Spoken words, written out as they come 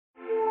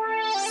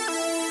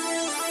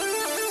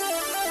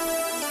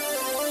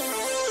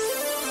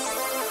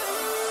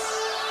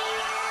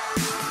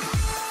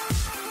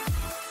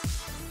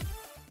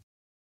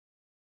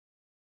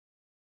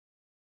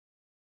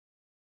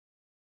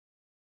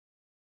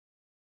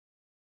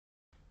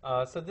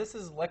So this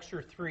is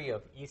lecture 3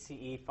 of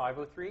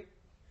ECE503.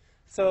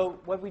 So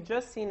what we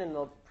just seen in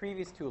the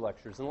previous two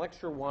lectures, in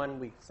lecture 1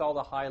 we saw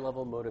the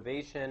high-level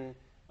motivation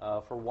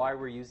for why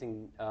we're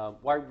using,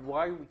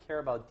 why we care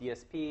about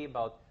DSP,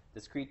 about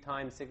discrete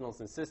time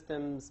signals and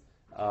systems,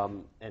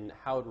 and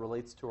how it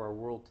relates to our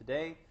world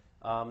today.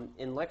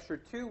 In lecture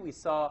 2 we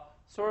saw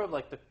sort of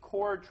like the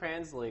core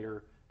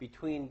translator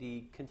between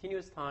the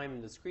continuous time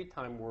and discrete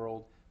time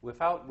world,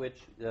 without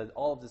which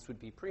all of this would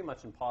be pretty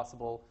much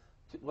impossible.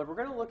 What we're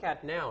going to look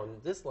at now in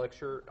this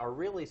lecture are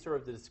really sort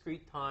of the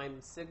discrete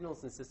time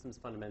signals and systems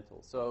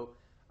fundamentals. So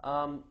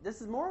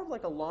this is more of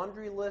like a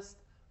laundry list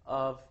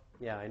of,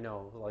 yeah, I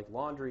know, like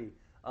laundry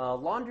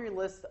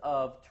list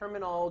of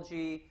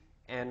terminology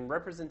and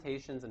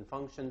representations and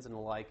functions and the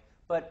like.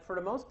 But for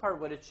the most part,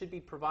 what it should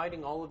be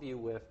providing all of you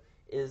with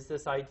is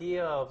this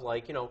idea of,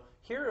 like, you know,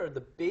 here are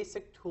the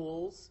basic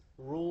tools,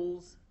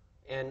 rules,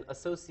 and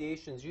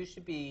associations.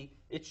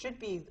 It should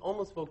be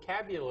almost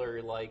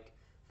vocabulary-like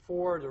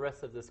for the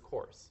rest of this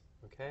course,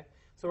 okay?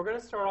 So we're going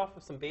to start off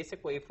with some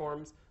basic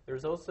waveforms.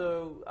 There's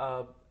also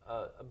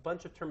a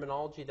bunch of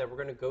terminology that we're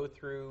going to go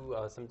through,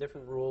 some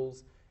different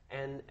rules,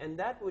 and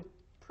that would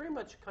pretty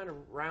much kind of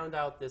round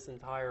out this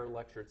entire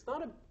lecture. It's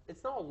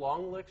not a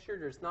long lecture.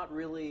 There's not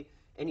really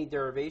any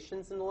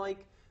derivations and the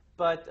like,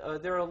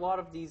 but there are a lot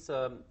of these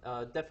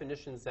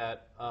definitions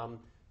that,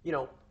 you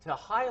know, to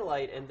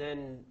highlight and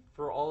then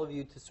for all of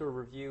you to sort of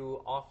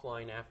review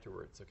offline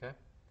afterwards, okay?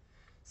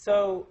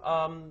 So,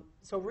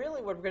 so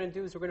really what we're going to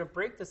do is we're going to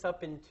break this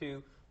up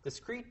into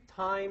discrete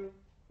time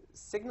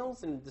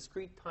signals and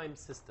discrete time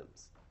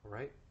systems, all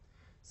right?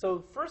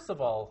 So first of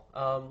all,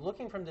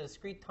 looking from the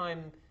discrete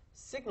time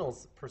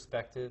signals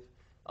perspective,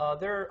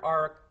 there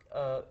are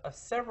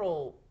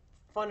several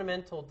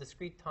fundamental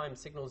discrete time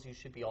signals you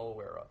should be all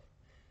aware of.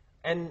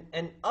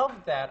 And of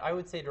that, I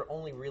would say there are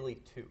only really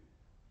two.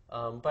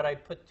 But I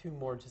put two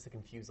more just to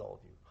confuse all of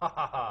you. Ha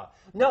ha ha.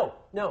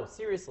 No,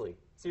 seriously.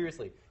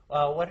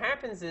 What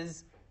happens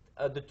is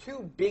the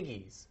two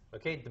biggies,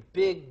 okay, the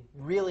big,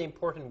 really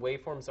important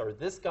waveforms are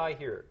this guy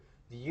here,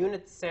 the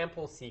unit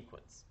sample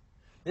sequence.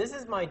 This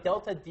is my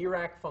delta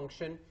Dirac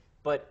function,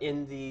 but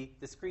in the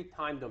discrete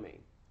time domain.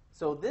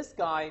 So this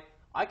guy,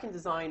 I can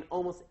design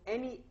almost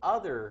any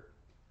other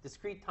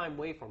discrete time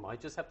waveform. I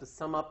just have to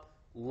sum up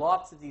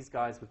lots of these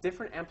guys with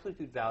different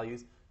amplitude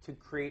values to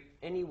create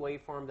any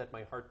waveform that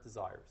my heart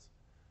desires.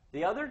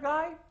 The other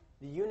guy,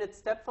 the unit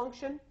step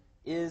function,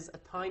 is a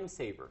time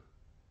saver.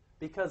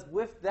 Because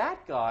with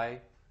that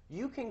guy,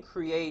 you can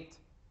create,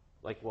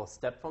 like, well,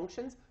 step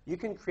functions. You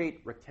can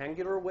create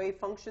rectangular wave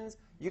functions.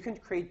 You can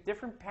create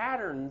different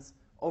patterns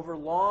over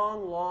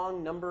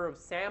long number of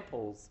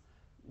samples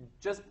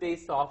just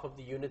based off of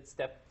the unit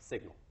step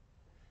signal.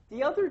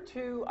 The other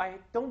two I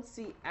don't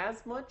see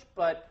as much,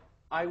 but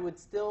I would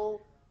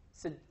still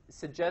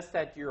suggest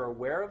that you're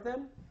aware of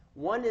them.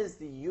 One is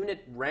the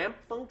unit ramp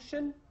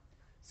function.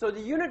 So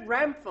the unit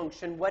ramp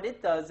function, what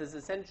it does is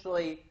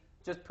essentially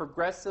just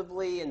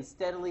progressively and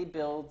steadily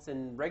builds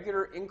in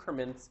regular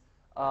increments.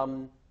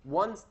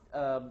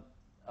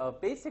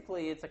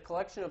 Basically, it's a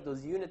collection of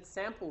those unit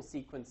sample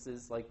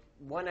sequences, like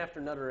one after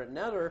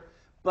another,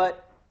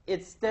 but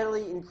it's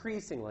steadily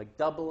increasing, like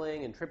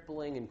doubling and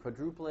tripling and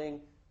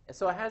quadrupling.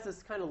 So it has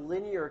this kind of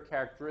linear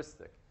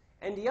characteristic.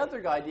 And the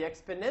other guy, the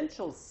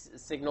exponential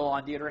signal,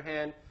 on the other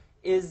hand,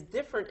 is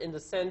different in the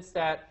sense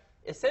that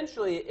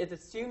essentially it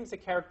assumes a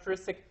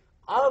characteristic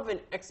of an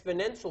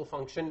exponential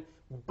function,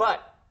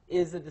 but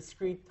is a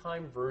discrete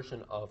time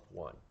version of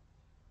one.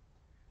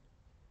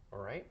 All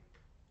right?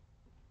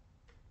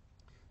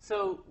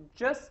 So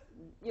just,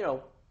 you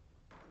know,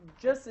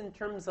 just in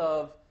terms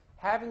of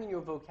having in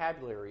your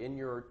vocabulary, in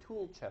your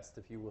tool chest,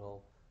 if you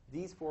will,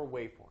 these four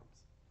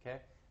waveforms, okay?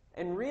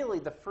 And really,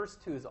 the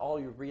first two is all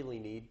you really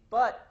need,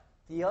 but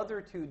the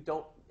other two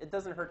don't, it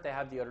doesn't hurt to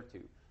have the other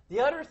two. The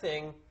other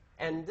thing,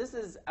 and this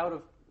is out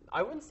of,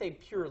 I wouldn't say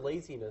pure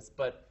laziness,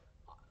 but,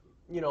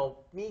 you know,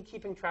 me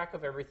keeping track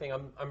of everything,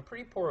 I'm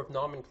pretty poor of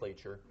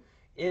nomenclature,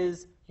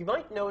 is you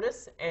might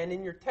notice, and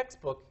in your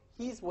textbook,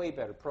 he's way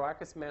better.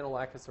 Proakis,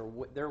 Manolakis,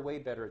 they're way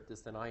better at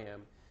this than I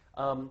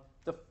am.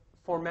 The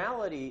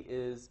formality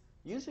is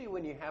usually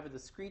when you have a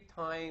discrete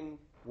time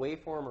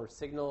waveform or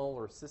signal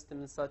or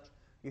system and such,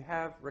 you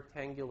have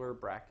rectangular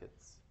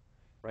brackets,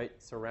 right,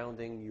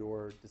 surrounding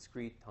your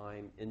discrete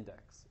time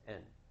index, n.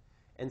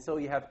 And so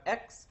you have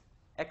x.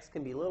 X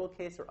can be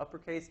lowercase or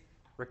uppercase.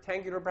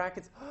 Rectangular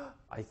brackets.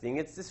 I think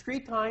it's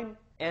discrete time.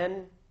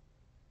 N.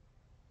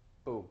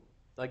 Boom.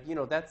 Like, you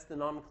know, that's the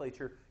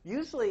nomenclature.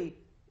 Usually,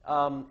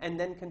 and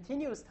then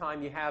continuous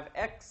time, you have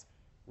x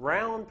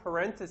round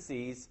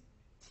parentheses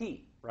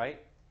t,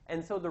 right?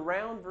 And so the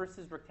round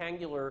versus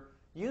rectangular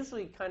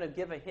usually kind of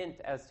give a hint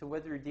as to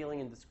whether you're dealing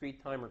in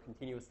discrete time or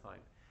continuous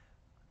time.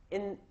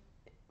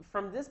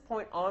 From this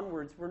point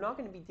onwards, we're not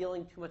going to be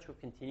dealing too much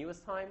with continuous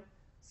time.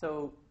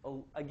 So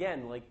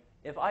again, like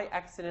if I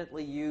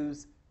accidentally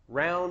use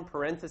round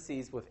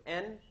parentheses with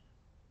n,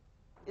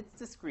 it's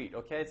discrete,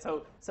 okay?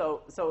 So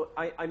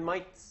I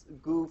might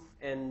goof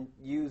and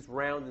use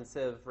round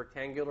instead of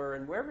rectangular,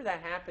 and wherever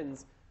that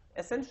happens,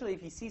 essentially,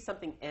 if you see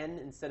something n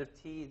instead of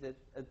t,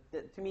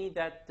 to me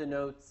that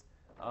denotes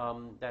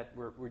that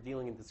we're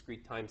dealing in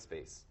discrete time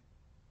space.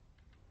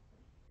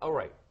 All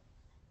right.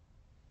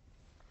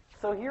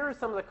 So here are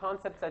some of the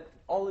concepts that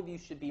all of you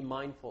should be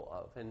mindful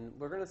of. And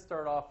we're going to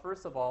start off,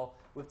 first of all,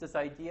 with this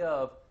idea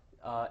of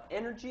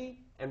energy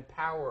and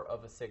power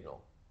of a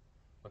signal.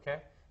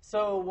 Okay?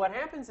 So what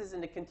happens is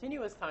in the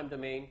continuous time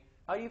domain,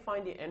 how do you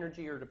find the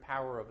energy or the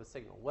power of a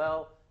signal?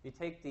 Well, you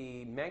take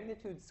the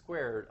magnitude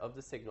squared of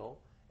the signal,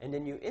 and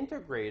then you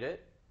integrate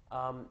it,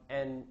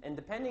 and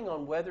depending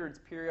on whether it's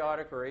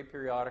periodic or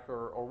aperiodic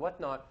or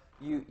whatnot,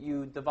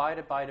 you divide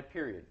it by the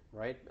period,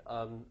 right?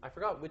 I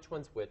forgot which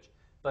one's which.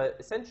 But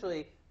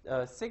essentially,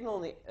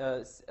 signal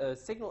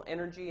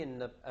energy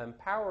and the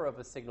power of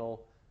a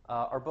signal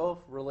are both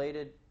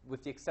related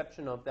with the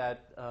exception of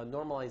that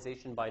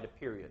normalization by the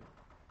period.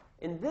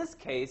 In this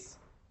case,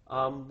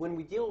 when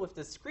we deal with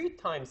discrete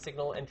time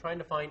signal and trying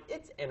to find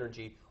its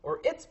energy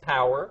or its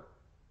power,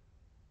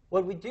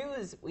 what we do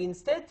is we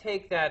instead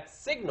take that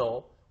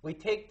signal, we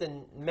take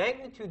the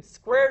magnitude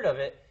squared of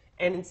it,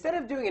 and instead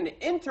of doing an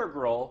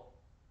integral,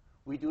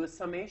 we do a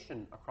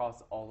summation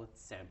across all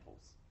its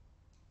samples.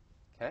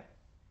 Okay?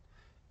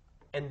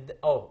 And,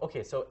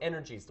 okay, so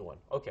energy is the one.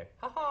 Okay,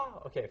 haha,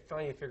 okay,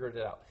 finally figured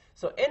it out.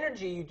 So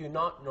energy you do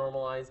not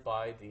normalize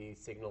by the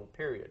signal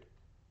period.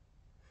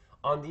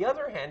 On the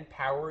other hand,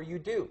 power you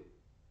do,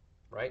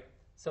 right?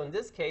 So in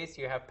this case,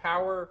 you have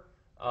power,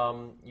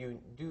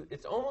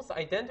 it's almost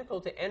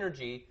identical to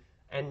energy,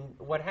 and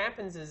what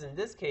happens is in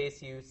this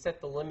case, you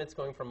set the limits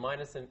going from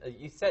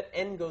you set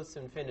n goes to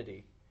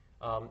infinity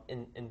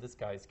in this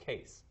guy's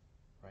case,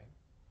 right?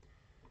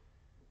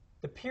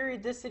 The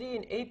periodicity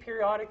in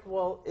aperiodic,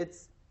 well,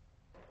 it's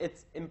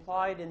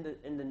implied in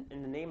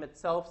the name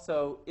itself.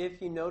 So if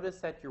you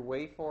notice that your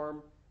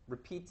waveform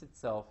repeats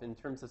itself in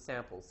terms of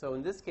samples. So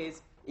in this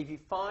case, if you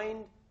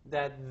find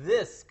that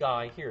this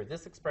guy here,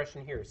 this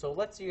expression here, so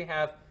let's say you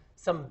have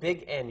some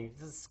big N, you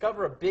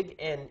discover a big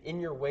N in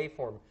your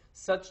waveform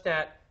such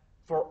that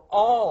for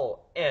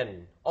all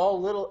n, all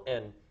little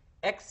n,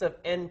 x of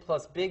n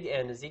plus big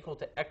N is equal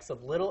to x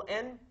of little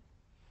n,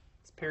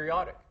 it's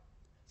periodic.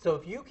 So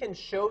if you can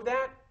show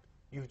that,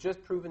 you've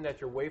just proven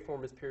that your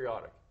waveform is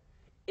periodic.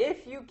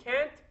 If you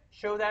can't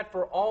show that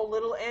for all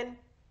little n,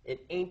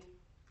 it ain't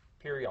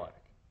periodic.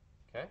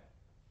 Okay?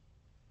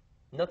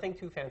 Nothing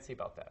too fancy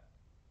about that.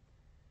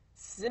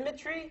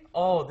 Symmetry,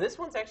 oh, this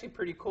one's actually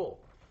pretty cool.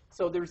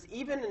 So there's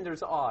even and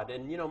there's odd,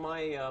 and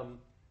I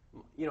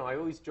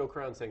always joke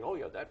around saying, oh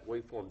yeah, that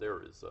waveform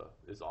there is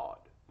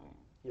odd,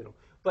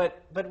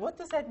 But what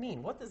does that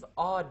mean? What does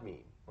odd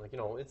mean?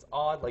 It's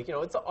odd,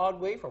 it's an odd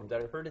waveform.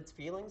 Did I hurt its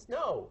feelings?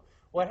 No.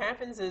 What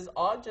happens is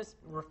odd just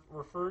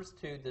refers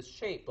to the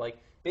shape,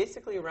 like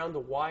basically around the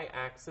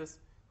y-axis,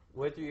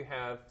 whether you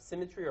have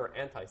symmetry or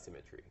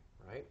anti-symmetry,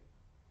 right?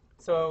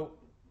 So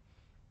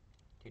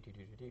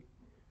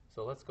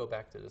let's go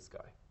back to this guy.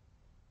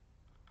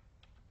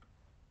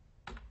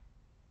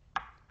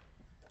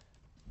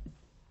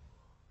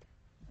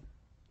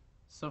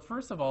 So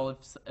first of all,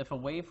 if a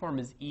waveform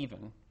is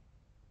even,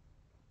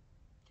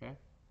 okay,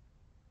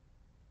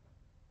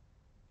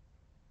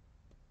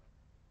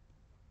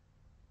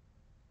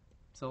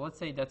 so let's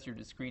say that's your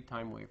discrete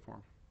time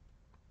waveform.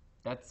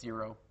 That's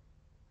 0.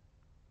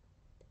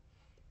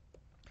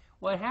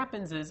 What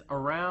happens is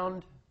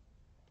around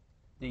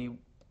the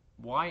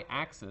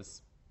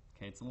y-axis,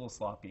 okay, it's a little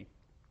sloppy,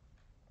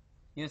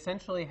 you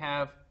essentially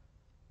have,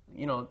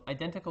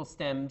 identical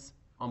stems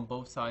on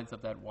both sides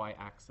of that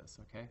y-axis,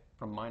 okay,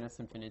 from minus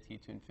infinity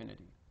to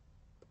infinity.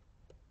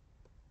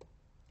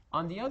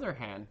 On the other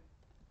hand,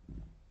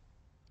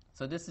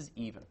 so this is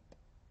even.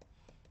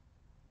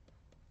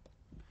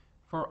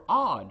 For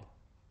odd,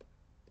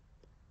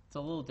 it's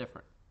a little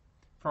different.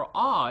 For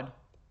odd,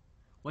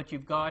 what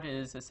you've got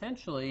is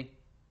essentially,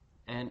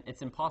 and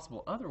it's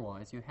impossible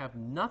otherwise, you have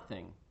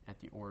nothing at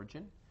the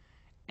origin.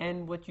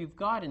 And what you've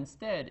got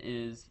instead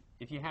is,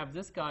 if you have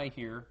this guy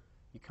here,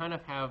 you kind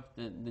of have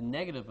the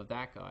negative of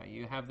that guy.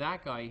 You have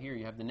that guy here,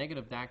 you have the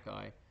negative of that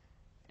guy,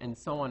 and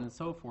so on and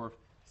so forth.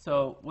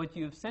 So what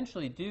you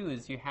essentially do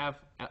is you have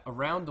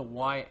around the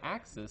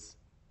y-axis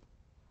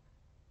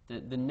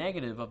the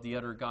negative of the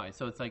other guy.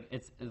 So it's like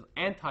it's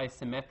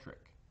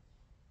anti-symmetric,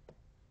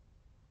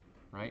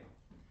 right?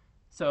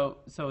 So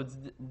it's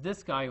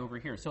this guy over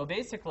here. So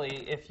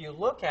basically, if you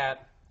look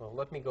at, well,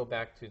 let me go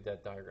back to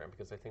that diagram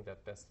because I think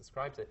that best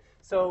describes it.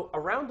 So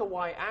around the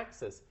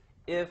y-axis,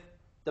 if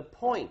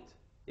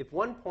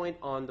one point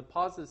on the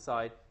positive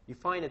side, you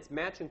find its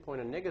matching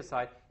point on the negative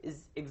side,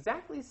 is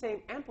exactly the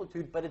same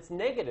amplitude, but it's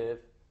negative,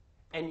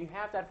 and you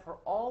have that for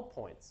all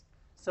points.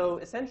 So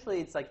essentially,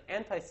 it's like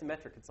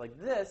anti-symmetric. It's like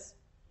this.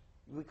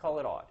 We call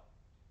it odd.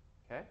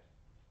 Okay?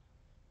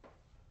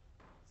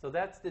 So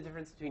that's the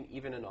difference between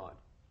even and odd.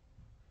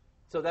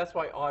 So that's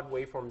why odd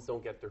waveforms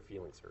don't get their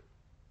feelings hurt.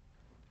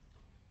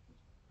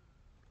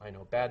 I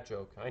know, bad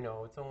joke. I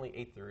know, it's only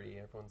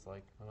 8:30. Everyone's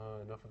like,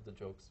 enough of the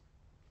jokes.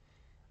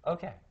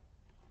 Okay.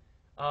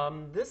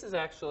 This is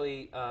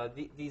actually,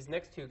 these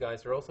next two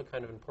guys are also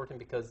kind of important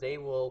because they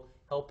will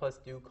help us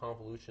do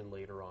convolution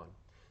later on.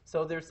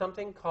 So there's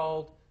something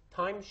called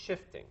time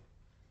shifting.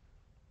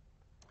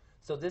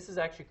 So this is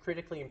actually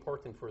critically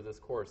important for this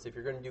course if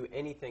you're going to do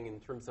anything in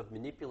terms of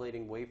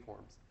manipulating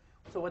waveforms.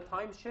 So what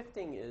time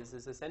shifting is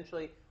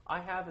essentially I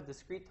have a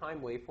discrete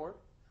time waveform.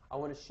 I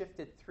want to shift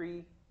it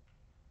three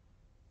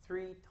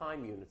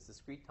time units,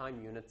 discrete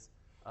time units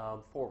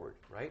forward,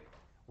 right?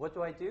 What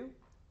do I do?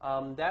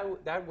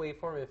 That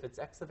waveform, if it's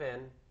x of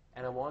n,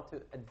 and I want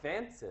to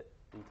advance it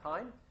in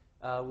time,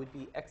 would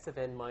be x of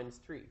n minus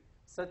 3,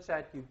 such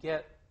that you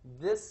get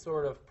this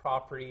sort of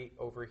property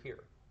over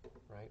here,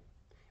 right?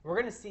 We're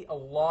going to see a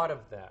lot of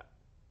that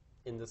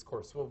in this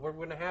course. So what we're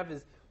going to have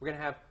is we're going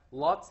to have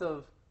lots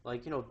of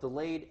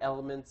delayed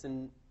elements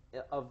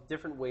of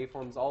different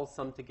waveforms all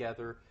summed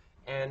together,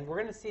 and we're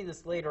going to see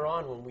this later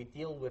on when we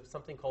deal with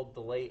something called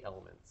delay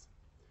elements.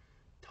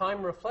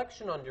 Time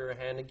reflection, on the other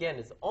hand, again,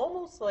 is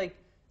almost like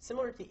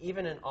similar to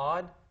even and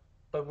odd,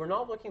 but we're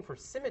not looking for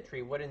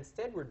symmetry. What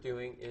instead we're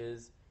doing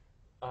is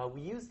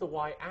we use the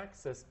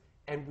y-axis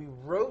and we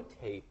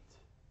rotate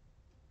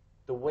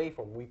the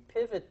waveform. We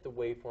pivot the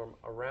waveform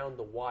around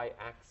the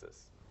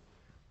y-axis.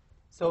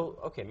 So,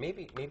 okay,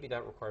 maybe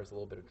that requires a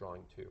little bit of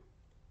drawing too.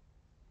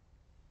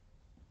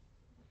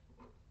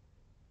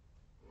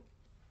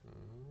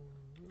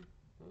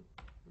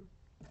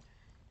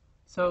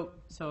 So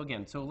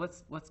again,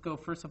 let's go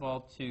first of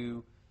all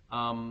to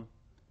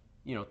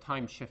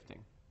time shifting.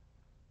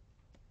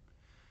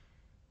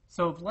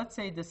 So if, let's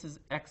say this is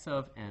x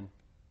of n.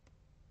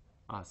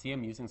 See,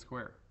 I'm using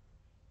square,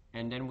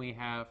 and then we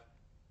have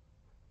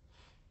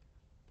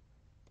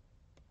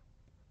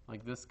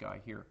like this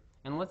guy here,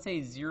 and let's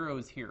say 0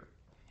 is here,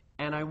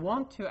 and I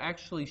want to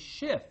actually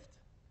shift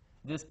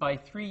this by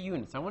 3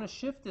 units. I want to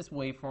shift this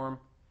waveform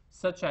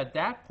such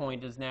that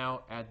point is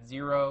now at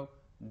 0.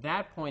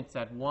 That point's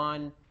at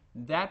 1,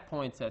 that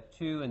point's at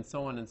 2, and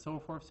so on and so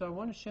forth. So I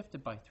want to shift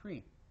it by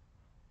 3.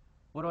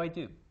 What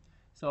do?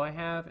 So I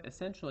have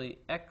essentially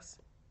x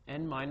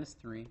n minus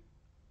 3,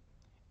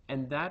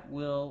 and that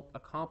will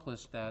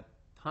accomplish that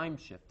time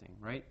shifting,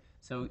 right?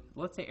 So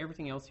let's say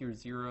everything else here is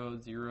 0,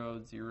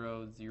 0,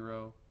 0,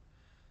 0.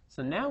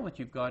 So now what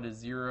you've got is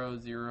 0,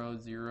 0,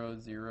 0,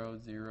 0,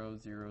 0,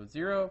 0,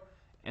 0,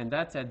 and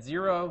that's at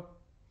 0,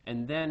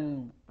 and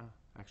then,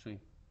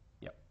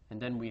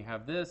 and then we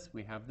have this,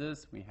 we have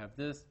this, we have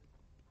this.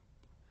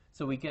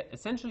 So we get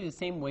essentially the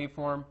same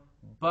waveform,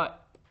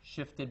 but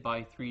shifted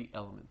by 3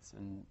 elements,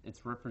 and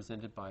it's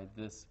represented by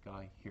this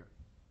guy here.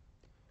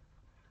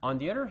 On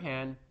the other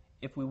hand,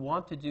 if we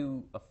want to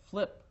do a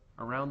flip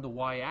around the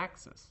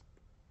y-axis,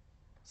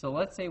 so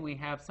let's say we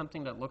have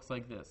something that looks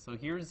like this. So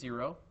here's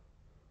 0.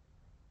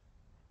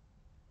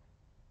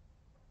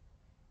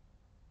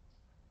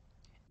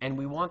 And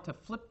we want to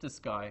flip this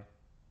guy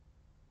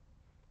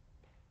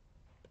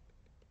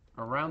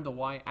around the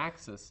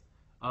y-axis.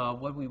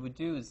 What we would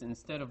do is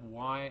instead of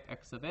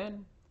x of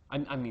n,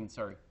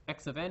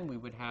 x of n, we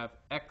would have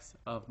x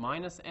of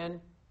minus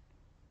n.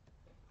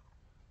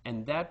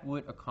 And that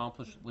would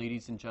accomplish,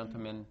 ladies and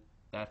gentlemen,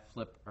 that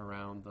flip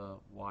around the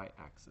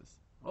y-axis.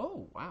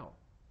 Oh, wow.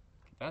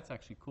 That's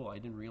actually cool. I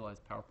didn't realize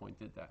PowerPoint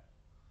did that.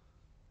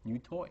 New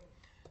toy.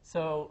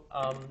 So,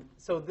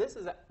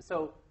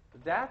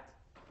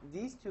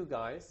 these two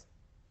guys,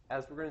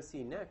 as we're going to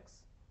see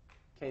next,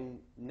 can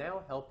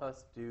now help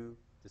us do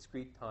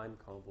discrete time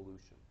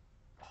convolution.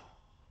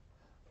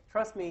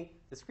 Trust me,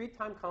 discrete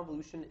time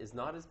convolution is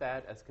not as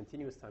bad as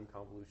continuous time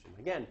convolution.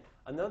 Again,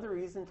 another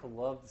reason to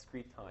love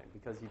discrete time,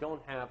 because you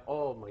don't have,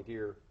 oh my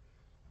dear,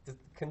 the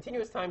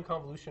continuous time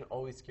convolution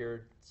always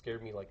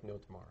scared me like no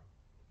tomorrow.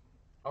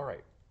 All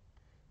right.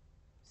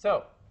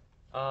 So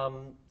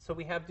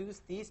we have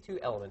these two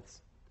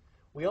elements.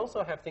 We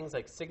also have things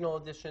like signal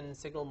addition,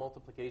 signal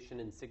multiplication,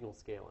 and signal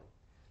scaling.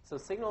 So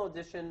signal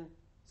addition,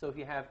 so if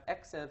you have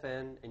x of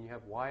n and you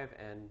have y of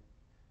n,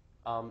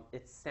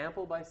 it's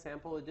sample by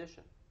sample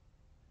addition.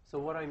 So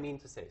what do I mean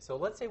to say? So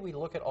let's say we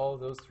look at all of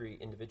those 3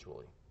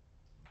 individually.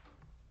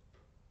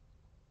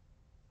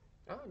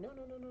 Oh, no.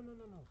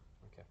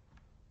 Okay.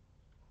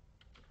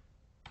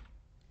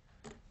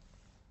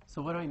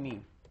 So what do I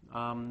mean?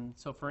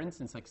 So for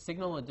instance, like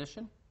signal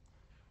addition.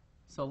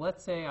 So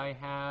let's say I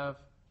have,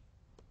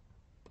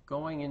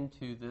 going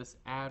into this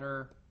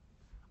adder,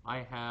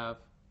 I have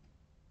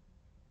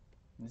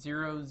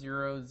 0,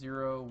 0,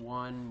 0,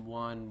 1,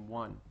 1,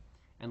 1.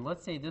 And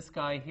let's say this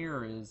guy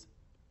here is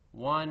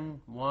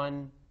 1,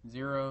 1,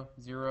 0,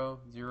 0,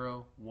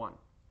 0, 1.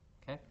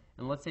 Okay?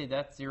 And let's say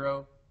that's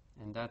 0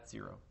 and that's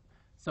 0.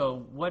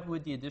 So what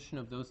would the addition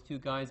of those two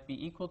guys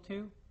be equal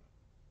to?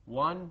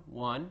 1,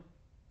 1,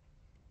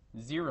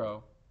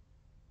 0,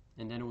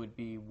 and then it would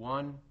be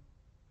 1,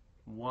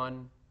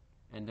 1,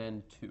 and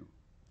then 2,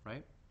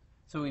 right?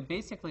 So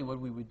basically what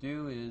we would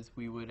do is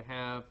we would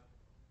have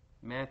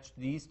matched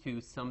these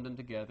two, sum them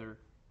together,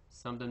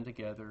 sum them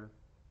together,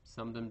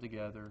 sum them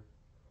together,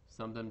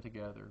 sum them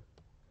together,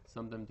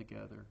 sum them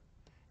together,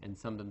 and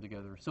sum them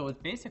together. So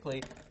it's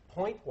basically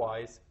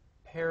point-wise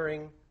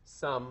pairing,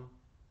 sum,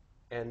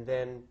 and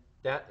then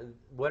that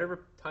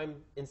whatever time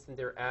instant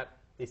they're at,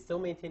 they still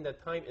maintain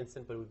that time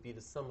instant, but it would be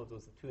the sum of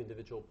those two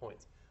individual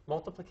points.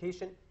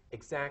 Multiplication,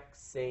 exact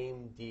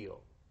same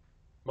deal.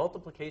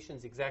 Multiplication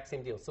is the exact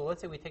same deal. So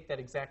let's say we take that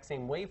exact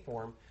same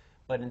waveform,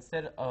 but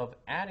instead of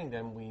adding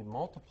them, we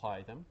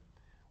multiply them.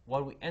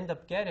 What we end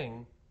up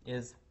getting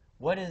is,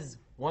 what is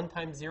 1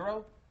 times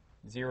 0?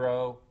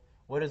 0.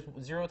 What is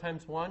 0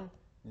 times 1?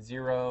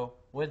 0.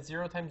 What's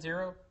 0 times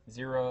 0?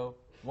 0.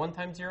 1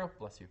 times 0?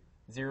 Bless you.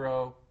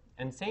 0.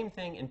 And same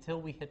thing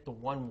until we hit the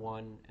 1,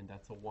 1, and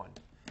that's a 1.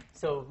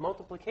 So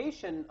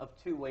multiplication of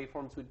two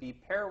waveforms would be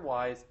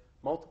pairwise,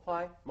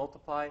 multiply,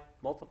 multiply,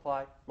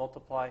 multiply,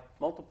 multiply,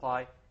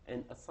 multiply,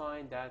 and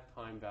assign that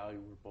time value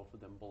where both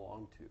of them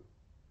belong to.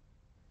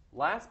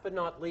 Last but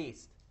not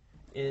least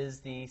is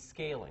the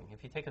scaling.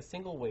 If you take a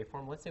single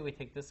waveform, let's say we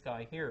take this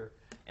guy here,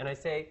 and I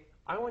say,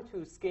 I want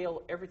to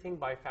scale everything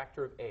by a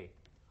factor of a.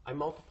 I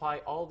multiply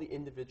all the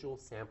individual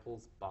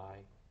samples by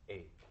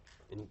a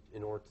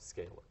in order to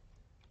scale it.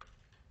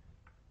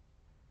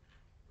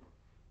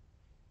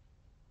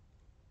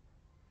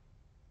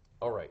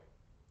 All right.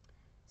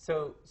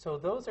 So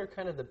those are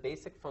kind of the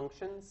basic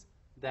functions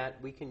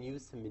that we can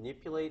use to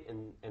manipulate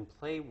and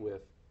play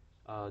with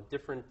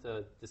different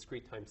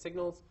discrete time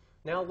signals.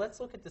 Now let's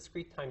look at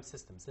discrete time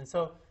systems. And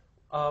so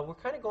we're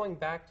kind of going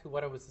back to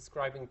what I was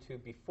describing to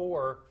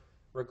before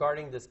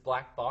regarding this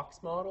black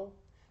box model.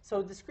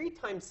 So discrete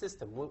time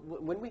system,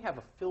 when we have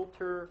a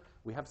filter,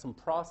 we have some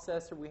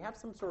processor, we have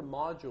some sort of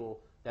module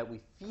that we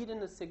feed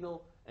in a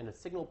signal and a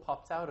signal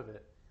pops out of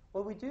it,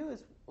 what we do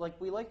is,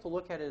 we like to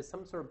look at it as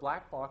some sort of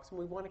black box, and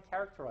we want to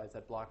characterize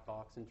that black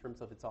box in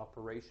terms of its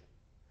operation.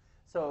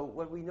 So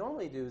what we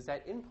normally do is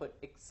that input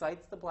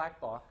excites the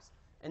black box,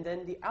 and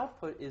then the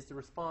output is the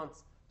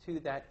response to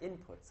that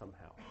input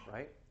somehow,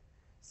 right?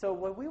 So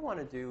what we want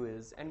to do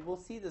is, and we'll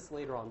see this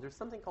later on, there's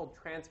something called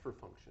transfer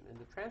function. And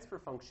the transfer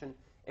function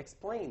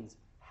explains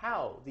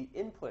how the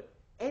input,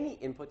 any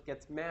input,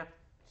 gets mapped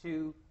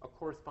to a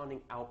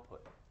corresponding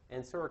output,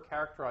 and sort of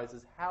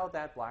characterizes how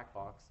that black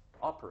box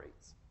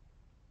operates.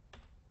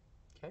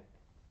 Okay?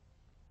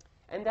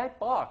 And that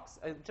box,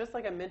 just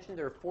like I mentioned,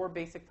 there are 4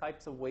 basic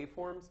types of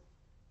waveforms,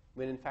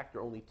 when in fact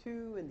there are only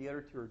 2, and the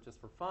other 2 are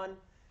just for fun.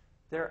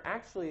 They're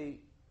actually,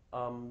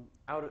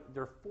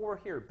 there are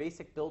 4 here,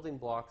 basic building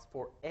blocks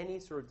for any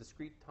sort of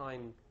discrete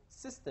time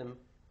system,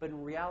 but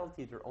in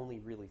reality there are only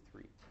really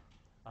 3.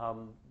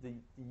 The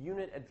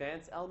unit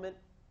advance element,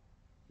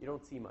 you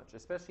don't see much,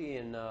 especially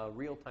in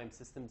real-time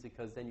systems,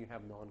 because then you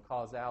have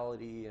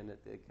non-causality, and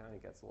it kind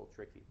of gets a little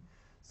tricky.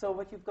 So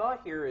what you've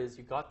got here is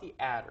you've got the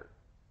adder.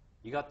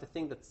 You got the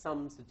thing that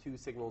sums the 2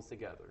 signals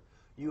together.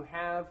 You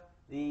have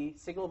the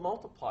signal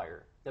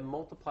multiplier that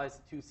multiplies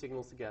the 2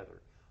 signals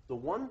together. The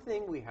one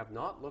thing we have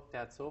not looked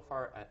at so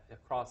far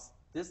across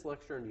this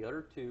lecture and the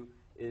other 2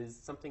 is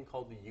something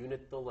called the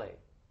unit delay.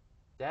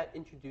 That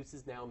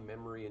introduces now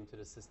memory into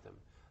the system.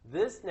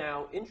 This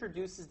now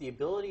introduces the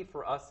ability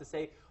for us to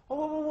say, whoa,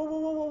 whoa, whoa, whoa,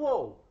 whoa, whoa,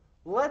 whoa.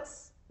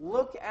 Let's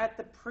look at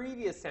the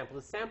previous sample,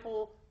 the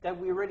sample that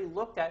we already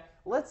looked at.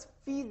 Let's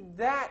feed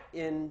that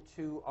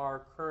into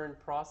our current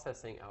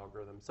processing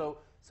algorithm. So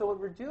what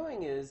we're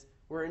doing is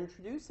we're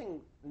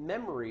introducing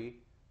memory,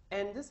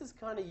 and this is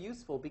kind of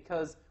useful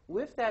because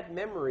with that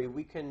memory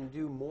we can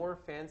do more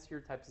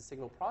fancier types of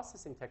signal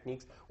processing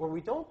techniques where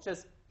we don't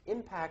just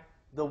impact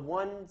the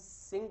one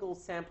single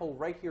sample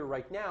right here,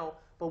 right now,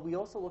 but we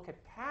also look at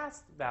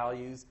past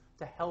values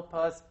to help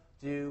us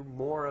do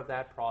more of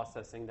that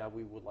processing that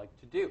we would like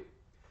to do.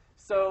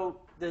 So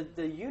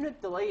the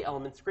unit delay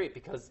element's great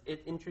because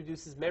it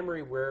introduces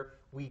memory where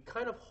we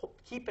kind of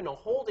keep in a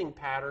holding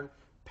pattern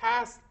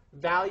past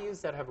values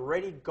that have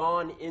already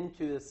gone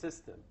into the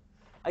system.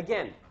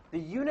 Again, the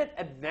unit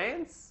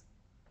advance,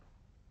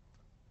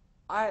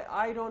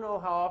 I don't know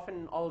how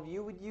often all of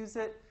you would use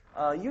it.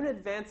 Unit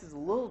advance is a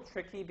little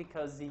tricky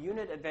because the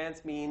unit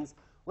advance means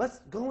let's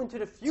go into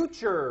the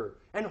future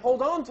and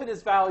hold on to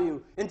this value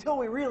until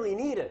we really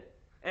need it.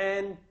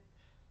 And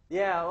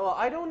yeah, well,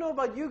 I don't know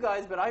about you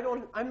guys, but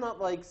I'm not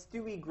like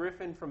Stewie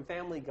Griffin from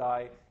Family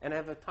Guy and I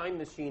have a time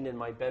machine in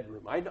my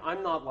bedroom.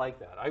 I'm not like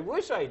that. I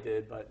wish I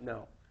did, but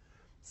no.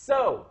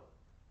 So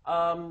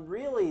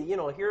really,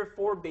 here are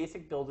 4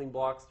 basic building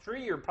blocks.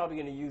 3 you're probably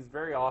going to use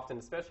very often,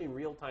 especially in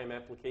real-time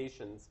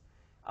applications.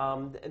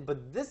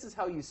 But this is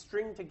how you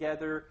string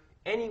together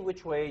any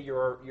which way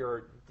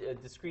your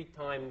discrete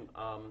time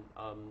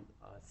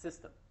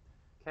system.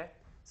 Okay?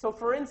 So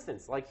for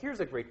instance, here's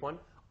a great one.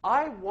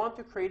 I want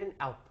to create an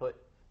output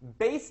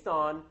based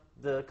on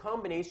the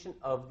combination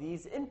of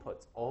these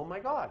inputs. Oh my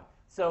God.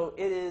 So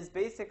it is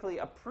basically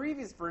a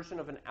previous version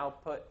of an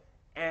output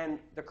and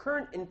the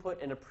current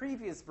input and a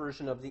previous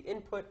version of the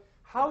input.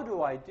 How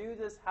do I do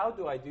this? How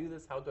do I do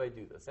this? How do I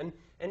do this? And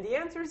the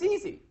answer is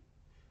easy.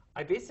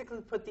 I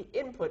basically put the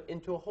input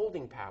into a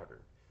holding pattern.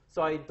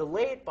 So I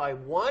delay it by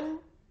 1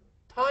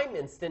 time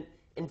instant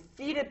and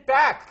feed it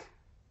back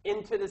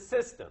into the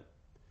system.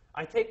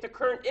 I take the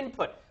current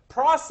input,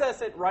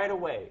 process it right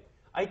away.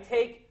 I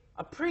take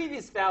a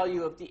previous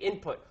value of the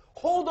input,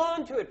 hold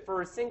on to it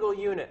for a single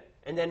unit,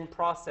 and then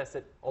process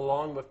it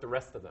along with the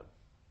rest of them.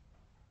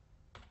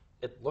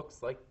 It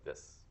looks like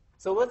this.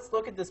 So let's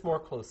look at this more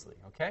closely,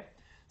 okay?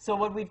 So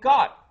what we've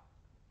got,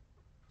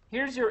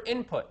 here's your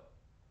input.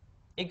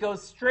 It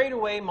goes straight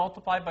away,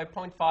 multiplied by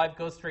 0.5,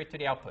 goes straight to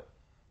the output.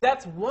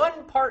 That's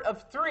one part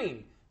of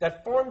 3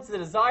 that forms the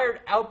desired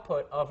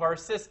output of our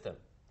system.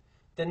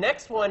 The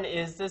next one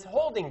is this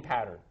holding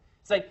pattern.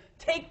 It's like,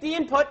 take the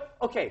input,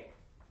 okay,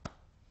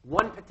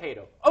 1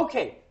 potato.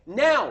 Okay,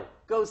 now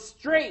go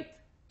straight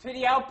to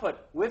the output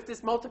with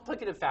this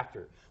multiplicative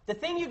factor. The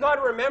thing you got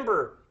to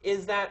remember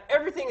is that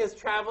everything is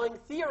traveling,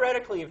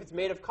 theoretically, if it's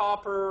made of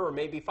copper or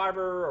maybe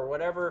fiber or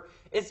whatever,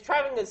 it's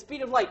traveling at the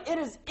speed of light. It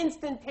is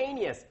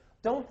instantaneous.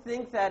 Don't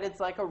think that it's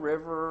like a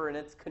river and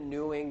it's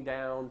canoeing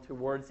down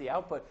towards the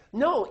output.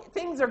 No,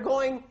 things are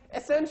going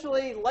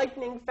essentially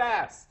lightning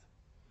fast.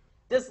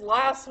 This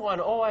last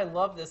one, oh, I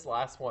love this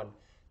last one.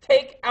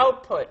 Take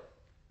output.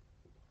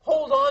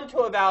 Hold on to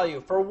a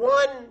value for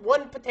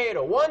one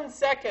potato, 1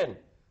 second,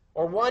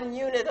 or 1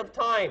 unit of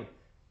time.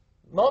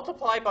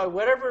 Multiply by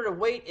whatever the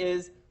weight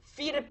is,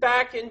 feed it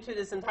back into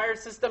this entire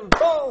system,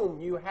 boom,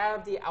 you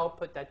have the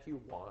output that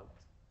you want.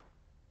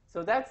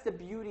 So that's the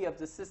beauty of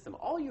the system.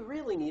 All you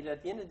really need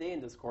at the end of the day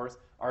in this course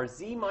are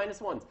z minus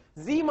 1s.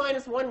 Z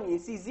minus 1, when you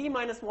see z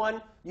minus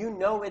 1, you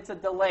know it's a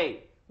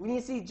delay. When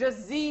you see just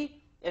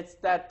z, it's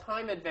that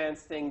time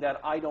advance thing that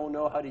I don't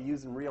know how to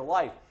use in real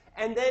life.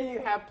 And then you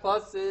have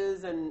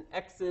pluses and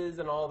x's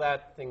and all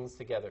that things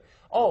together.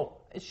 Oh,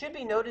 it should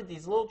be noted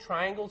these little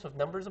triangles with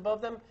numbers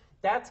above them,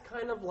 that's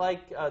kind of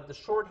like the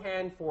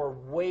shorthand for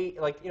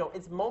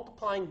it's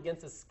multiplying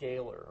against a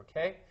scalar,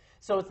 okay?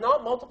 So it's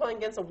not multiplying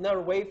against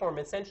another waveform.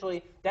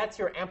 Essentially, that's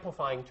your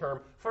amplifying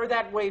term for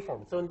that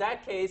waveform. So in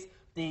that case,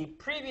 the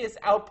previous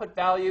output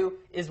value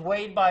is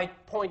weighed by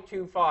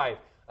 0.25.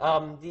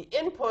 The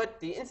input,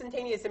 the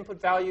instantaneous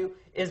input value,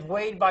 is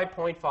weighed by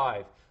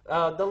 0.5.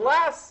 The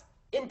last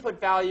input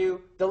value,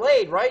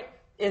 delayed, right,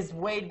 is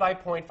weighed by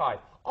 0.5.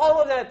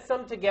 All of that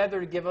summed together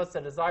to give us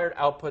the desired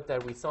output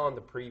that we saw on the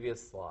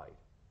previous slide.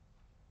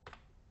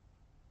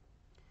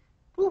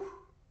 Whew.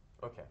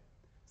 Okay.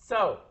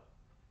 So,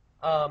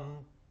 a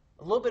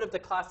little bit of the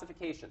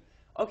classification.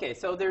 Okay,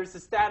 so there's the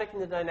static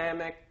and the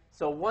dynamic.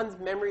 So one's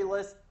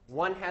memoryless,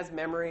 one has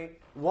memory.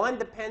 One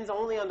depends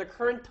only on the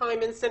current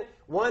time instant.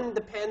 One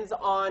depends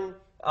on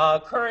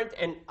current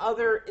and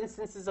other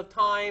instances of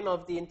time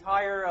of the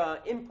entire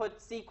input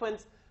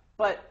sequence.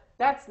 But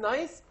that's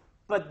nice.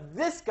 But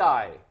this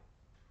guy,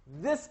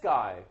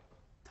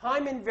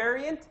 time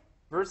invariant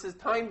versus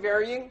time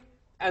varying,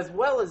 as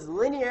well as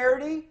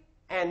linearity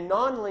and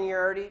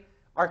nonlinearity,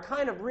 are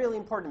kind of really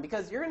important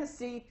because you're going to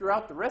see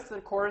throughout the rest of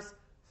the course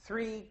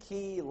 3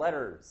 key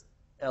letters,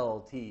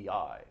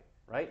 LTI,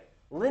 right?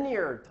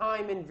 Linear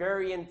time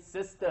invariant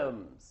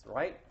systems,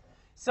 right?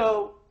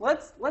 So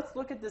let's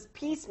look at this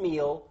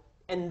piecemeal,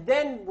 and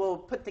then we'll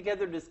put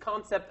together this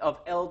concept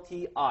of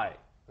LTI,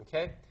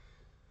 okay?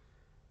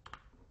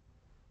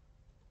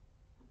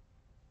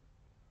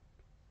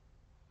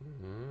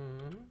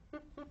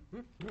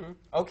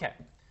 Okay,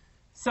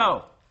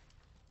 so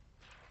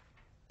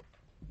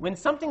when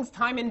something's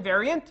time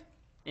invariant,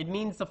 it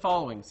means the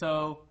following.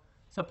 So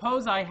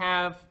suppose I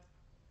have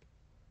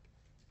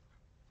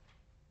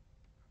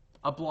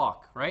a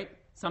block, right?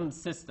 Some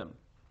system.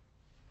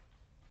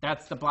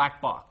 That's the black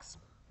box.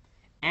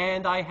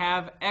 And I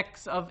have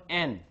x of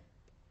n.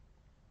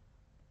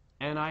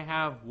 And I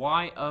have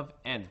y of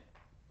n.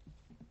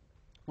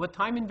 What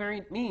time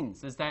invariant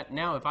means is that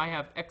now if I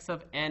have x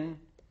of n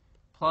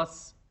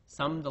plus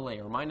some delay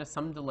or minus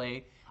some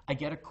delay, I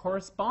get a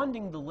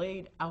corresponding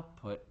delayed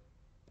output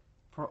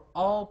for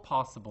all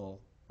possible,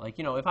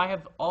 if I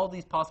have all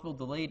these possible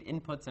delayed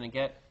inputs and I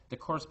get the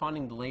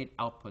corresponding delayed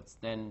outputs,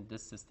 then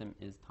this system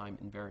is time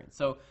invariant.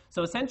 So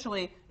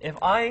essentially, if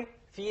I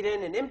feed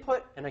in an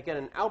input and I get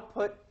an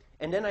output,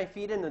 and then I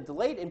feed in a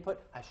delayed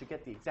input, I should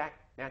get the exact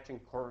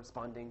matching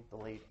corresponding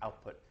delayed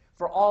output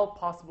for all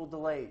possible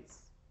delays.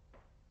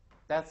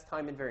 That's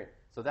time invariant.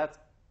 So that's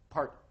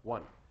part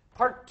 1.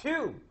 Part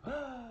 2.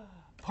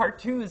 Part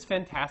 2 is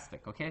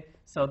fantastic, okay?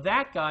 So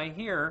that guy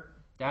here,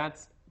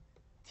 that's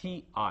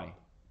TI.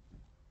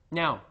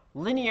 Now,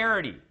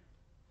 linearity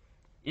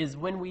is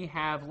when we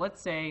have,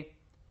 let's say,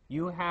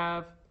 you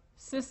have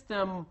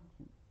system,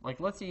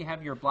 let's say you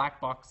have your black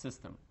box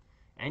system,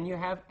 and you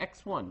have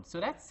x1. So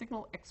that's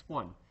signal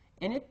x1,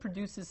 and it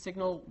produces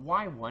signal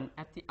y1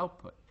 at the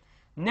output.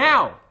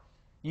 Now,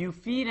 you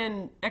feed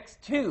in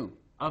x2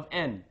 of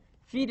n,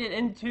 feed it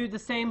into the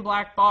same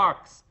black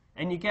box,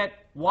 and you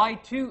get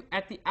y2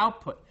 at the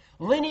output.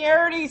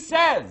 Linearity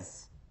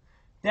says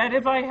that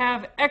if I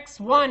have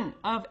x1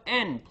 of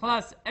n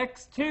plus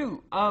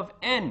x2 of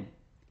n,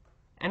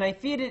 and I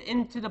feed it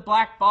into the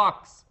black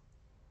box,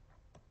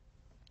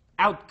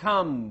 out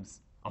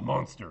comes a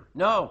monster.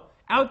 No,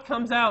 out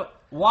comes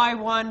out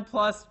y1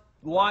 plus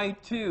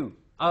y2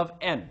 of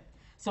n.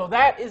 So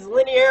that is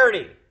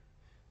linearity.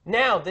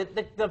 Now,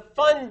 the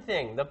fun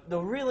thing, the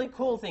really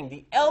cool thing,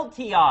 the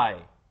LTI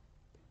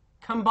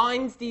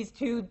combines these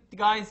two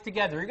guys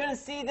together. You're going to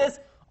see this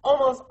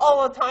almost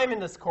all the time in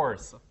this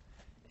course,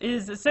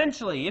 is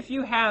essentially if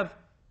you have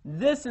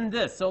this and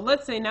this. So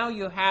let's say now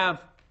you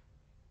have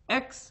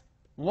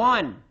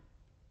x1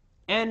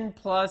 n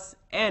plus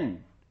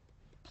n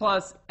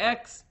plus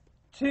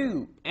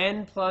x2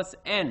 n plus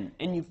n,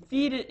 and you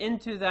feed it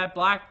into that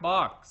black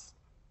box.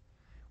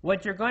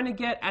 What you're going to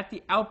get at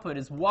the output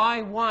is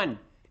y1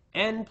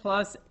 n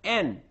plus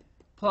n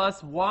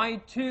plus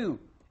y2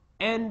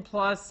 n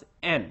plus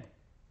n.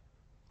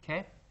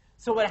 Okay?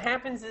 So what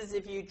happens is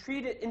if you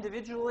treat it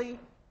individually,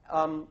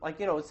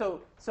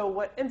 so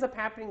what ends up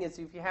happening is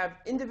if you have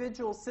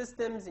individual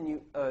systems and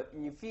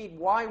you feed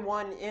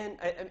y1 in,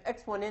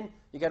 x1 in,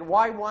 you get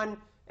y1,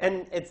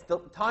 and it's the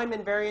time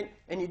invariant,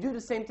 and you do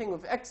the same thing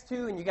with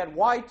x2, and you get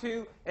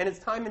y2, and it's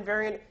time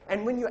invariant,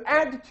 and when you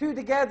add the two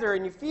together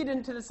and you feed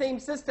into the same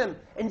system,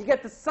 and you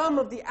get the sum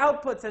of the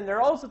outputs, and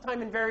they're also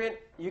time invariant,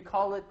 you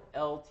call it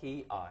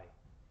LTI.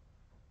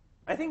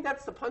 I think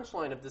that's the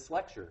punchline of this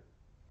lecture,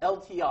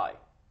 LTI.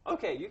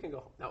 Okay, you can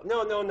go home.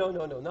 No,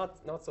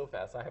 not so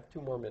fast. I have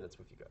 2 more minutes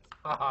with you guys.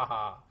 Ha ha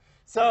ha.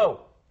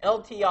 So,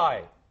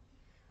 LTI.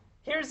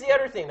 Here's the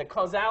other thing, the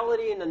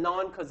causality and the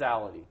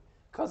non-causality.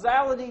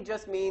 Causality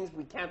just means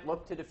we can't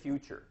look to the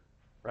future,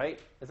 right?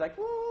 It's like,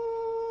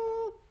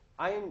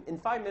 in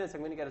 5 minutes I'm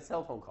going to get a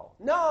cell phone call.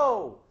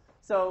 No!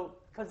 So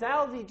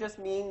causality just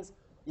means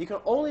you can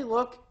only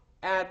look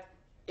at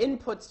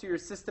inputs to your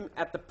system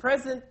at the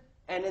present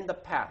and in the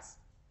past.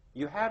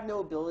 You have no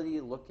ability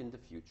to look in the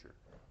future.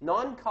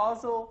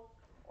 Non-causal,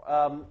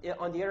 on the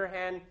other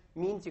hand,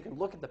 means you can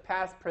look at the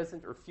past,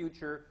 present, or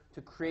future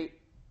to create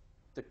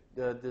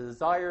the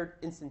desired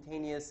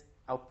instantaneous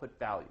output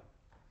value.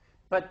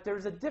 But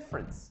there's a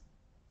difference.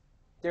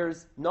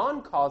 There's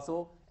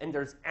non-causal and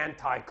there's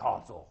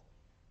anti-causal,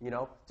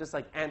 just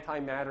like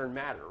antimatter and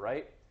matter,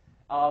 right?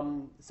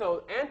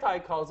 So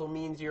anti-causal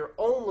means you're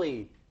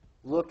only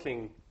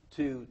looking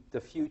to the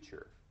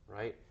future,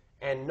 right?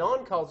 And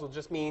non-causal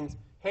just means,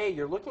 hey,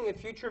 you're looking at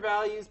future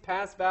values,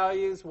 past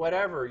values,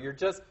 whatever. You're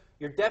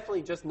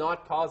definitely just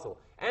not causal.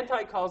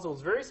 Anti-causal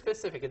is very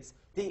specific. It's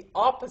the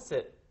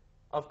opposite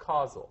of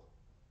causal.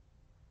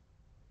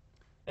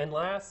 And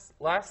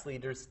lastly,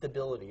 there's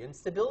stability. And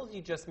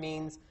stability just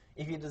means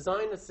if you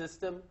design a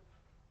system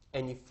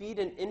and you feed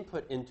an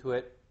input into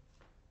it,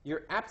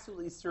 you're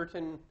absolutely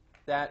certain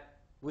that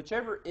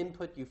whichever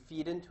input you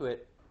feed into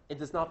it, it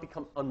does not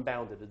become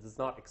unbounded. It does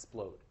not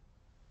explode.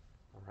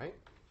 All right?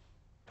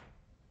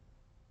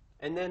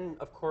 And then,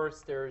 of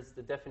course, there's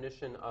the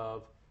definition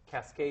of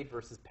cascade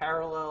versus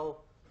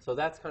parallel. So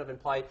that's kind of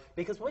implied.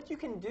 Because what you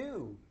can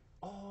do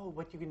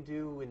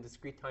in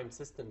discrete time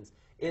systems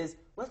is,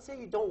 let's say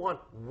you don't want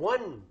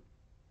one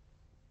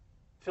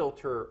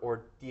filter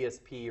or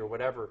DSP or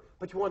whatever,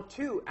 but you want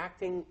 2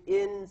 acting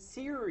in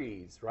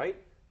series, right?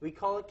 We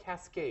call it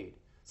cascade.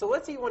 So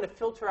let's say you want to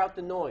filter out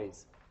the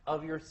noise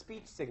of your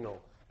speech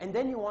signal, and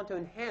then you want to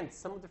enhance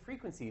some of the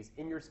frequencies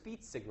in your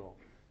speech signal.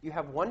 You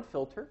have one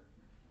filter,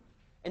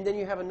 and then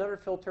you have another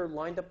filter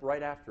lined up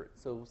right after it.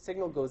 So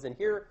signal goes in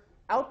here,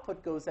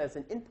 output goes as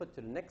an input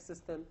to the next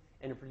system,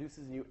 and it produces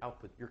a new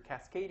output. You're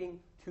cascading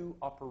 2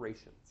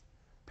 operations.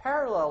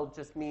 Parallel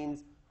just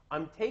means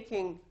I'm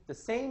taking the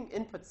same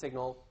input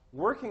signal,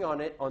 working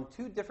on it on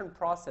 2 different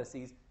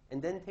processes,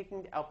 and then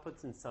taking the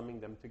outputs and summing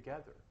them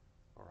together.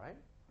 All right?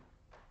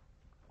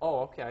 Oh,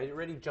 okay, I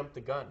already jumped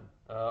the gun.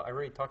 I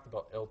already talked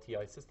about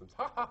LTI systems.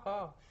 Ha, ha,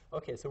 ha.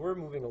 Okay, so we're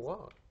moving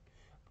along.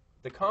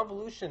 The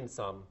convolution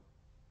sum.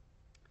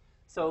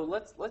 So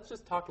let's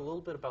just talk a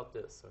little bit about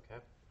this,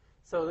 okay?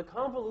 So the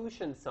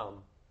convolution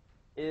sum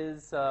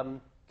is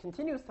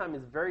continuous time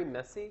is very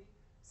messy.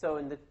 So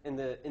in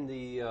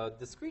the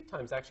discrete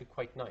time is actually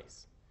quite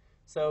nice.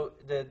 So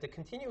the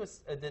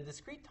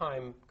discrete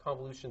time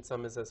convolution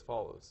sum is as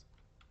follows.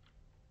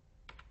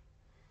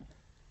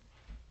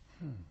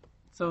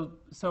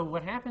 So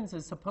what happens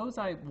is, suppose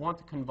I want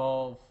to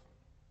convolve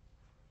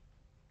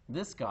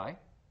this guy.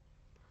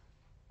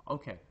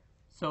 Okay.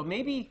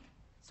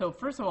 So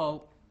first of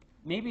all,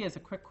 maybe as a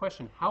quick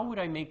question, how would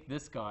I make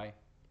this guy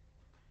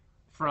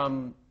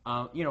from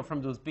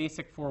those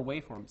basic 4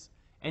 waveforms?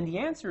 And the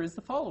answer is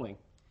the following.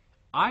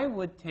 I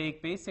would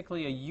take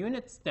basically a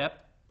unit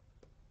step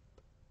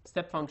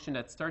function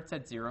that starts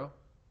at 0,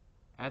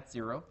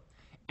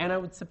 and I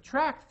would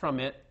subtract from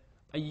it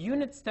a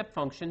unit step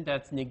function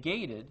that's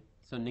negated,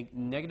 so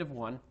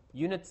 -1,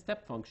 unit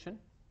step function.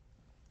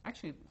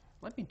 Actually,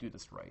 let me do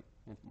this right.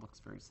 It looks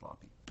very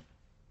sloppy.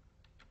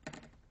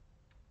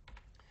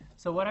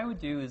 So what I would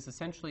do is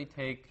essentially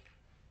take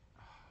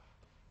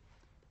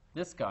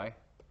this guy,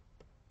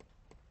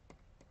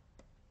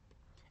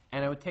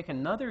 and I would take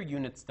another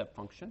unit step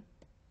function,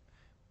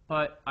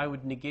 but I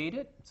would negate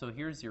it. So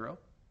here's 0,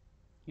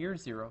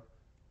 here's 0.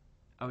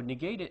 I would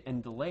negate it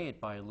and delay it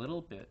by a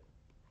little bit.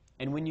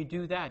 And when you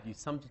do that, you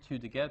sum the 2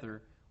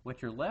 together,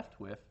 what you're left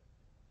with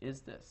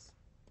is this.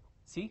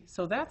 See?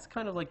 So that's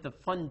kind of like the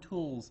fun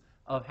tools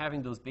of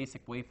having those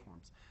basic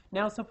waveforms.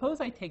 Now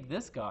suppose I take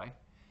this guy,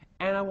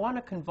 and I want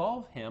to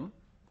convolve him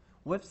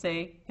with,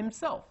 say,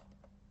 himself.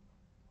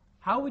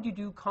 How would you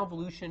do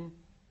convolution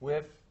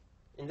with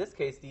in this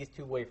case, these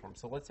two waveforms.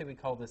 So let's say we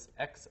call this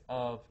x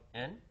of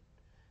n,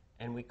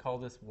 and we call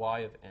this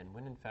y of n,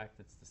 when in fact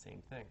it's the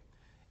same thing.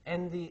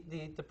 And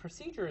the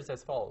procedure is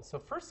as follows. So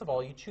first of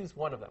all, you choose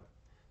one of them.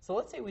 So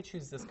let's say we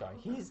choose this guy.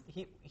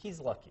 He's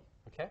lucky,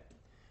 okay?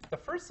 The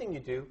first thing you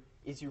do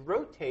is you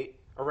rotate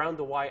around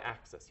the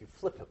y-axis. You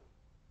flip him.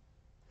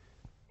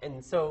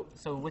 And so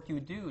what you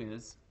would do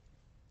is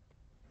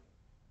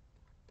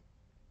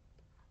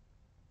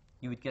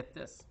you would get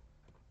this,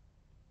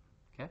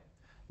 okay?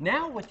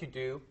 Now what you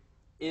do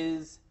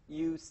is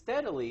you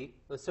steadily,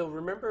 so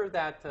remember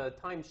that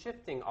time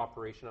shifting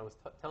operation I was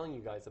telling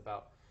you guys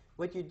about.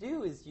 What you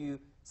do is you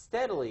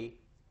steadily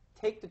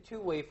take the two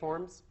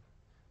waveforms,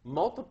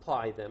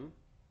 multiply them,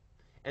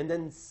 and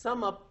then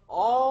sum up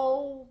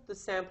all the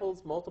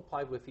samples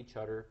multiplied with each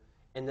other,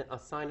 and then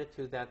assign it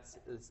to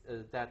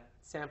that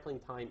sampling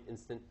time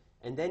instant.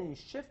 And then you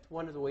shift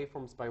one of the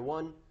waveforms by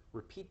one,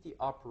 repeat the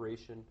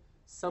operation,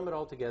 sum it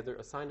all together,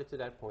 assign it to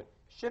that point,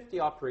 shift the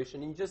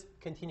operation, and you just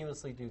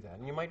continuously do that.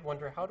 And you might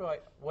wonder,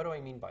 what do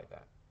I mean by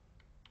that?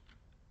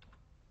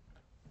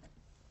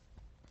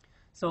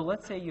 So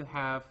let's say you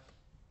have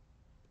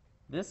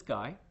this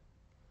guy,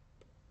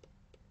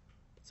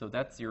 so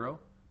that's 0,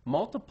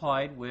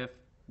 multiplied with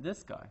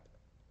this guy.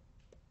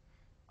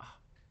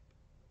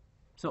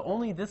 So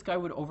only this guy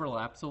would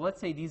overlap. So let's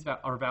say these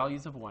are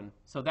values of 1.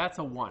 So that's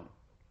a 1,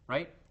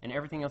 right? And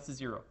everything else is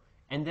 0.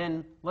 And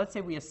then let's say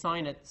we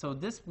assign it. So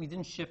this we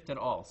didn't shift at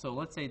all. So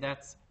let's say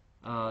that's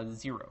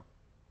 0.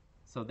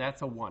 So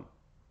that's a 1.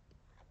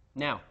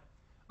 Now,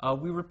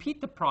 we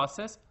repeat the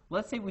process.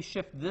 Let's say we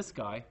shift this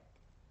guy.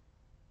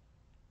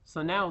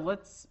 So now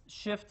let's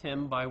shift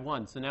him by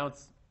 1. So now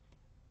it's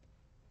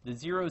the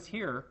 0's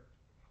here.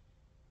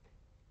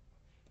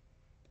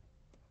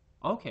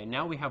 Okay,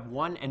 now we have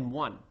 1 and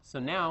 1. So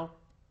now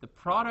the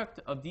product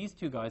of these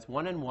two guys,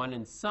 1 and 1,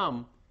 in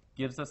sum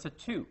gives us a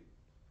 2.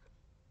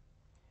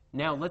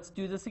 Now let's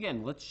do this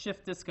again. Let's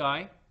shift this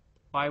guy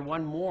by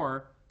 1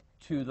 more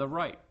to the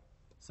right.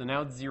 So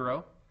now it's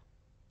 0.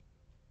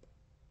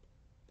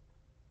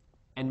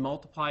 And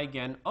multiply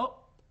again. Oh,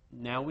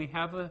 now we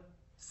have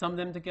sum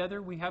them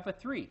together, we have a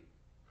 3.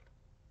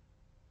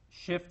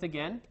 Shift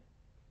again.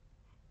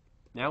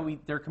 Now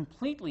they're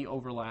completely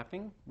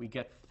overlapping. We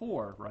get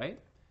 4, right?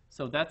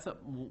 So that's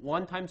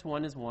 1 times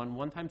 1 is 1,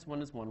 1 times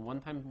 1 is 1,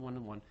 1 times 1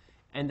 is 1.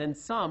 And then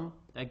sum,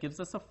 that gives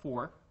us a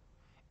 4.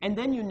 And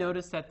then you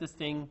notice that this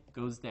thing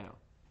goes down.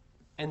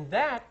 And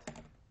that,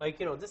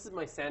 this is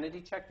my sanity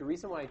check. The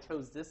reason why I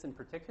chose this in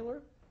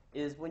particular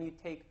is when you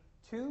take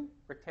two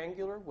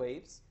rectangular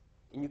waves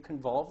and you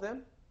convolve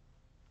them,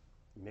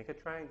 you make a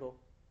triangle,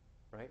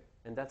 right?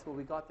 And that's what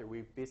we got there.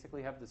 We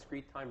basically have the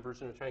discrete-time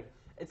version of a triangle.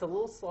 It's a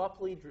little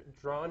sloppily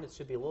drawn. It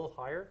should be a little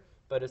higher.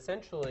 But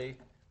essentially,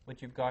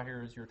 what you've got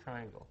here is your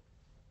triangle.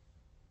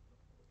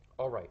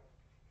 All right.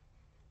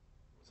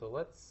 So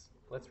let's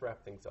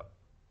wrap things up.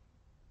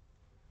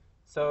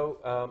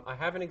 So I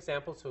have an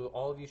example, so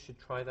all of you should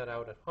try that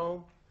out at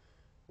home.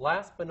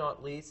 Last but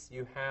not least,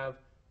 you have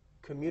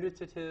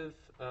commutative,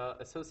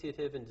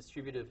 associative, and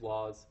distributive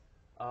laws.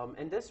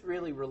 And this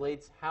really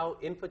relates how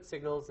input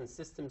signals and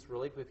systems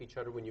relate with each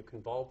other when you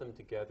convolve them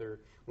together,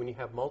 when you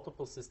have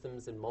multiple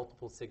systems and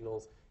multiple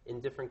signals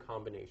in different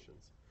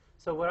combinations.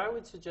 So what I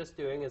would suggest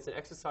doing as an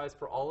exercise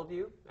for all of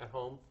you at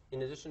home,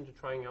 in addition to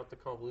trying out the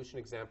convolution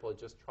example I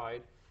just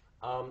tried,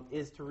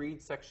 is to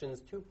read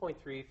sections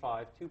 2.35,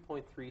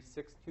 2.36,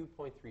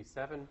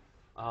 2.37.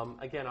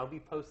 Again, I'll be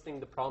posting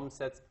the problem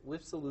sets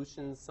with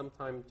solutions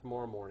sometime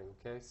tomorrow morning,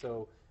 okay?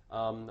 So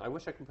I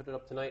wish I could put it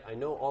up tonight. I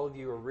know all of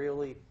you are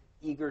really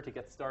eager to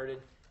get started,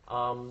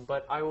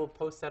 but I will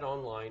post that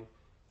online.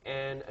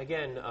 And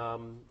again,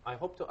 I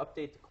hope to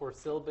update the course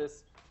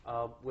syllabus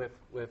with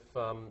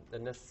the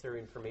necessary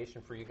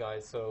information for you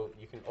guys so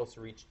you can also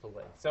reach the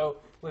link. So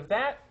with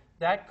that,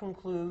 that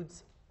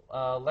concludes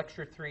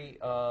Lecture 3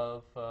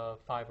 of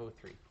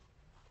 503.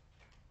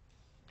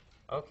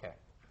 Okay.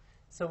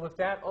 So with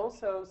that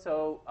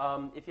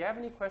also, if you have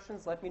any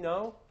questions, let me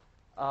know.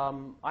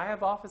 I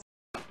have office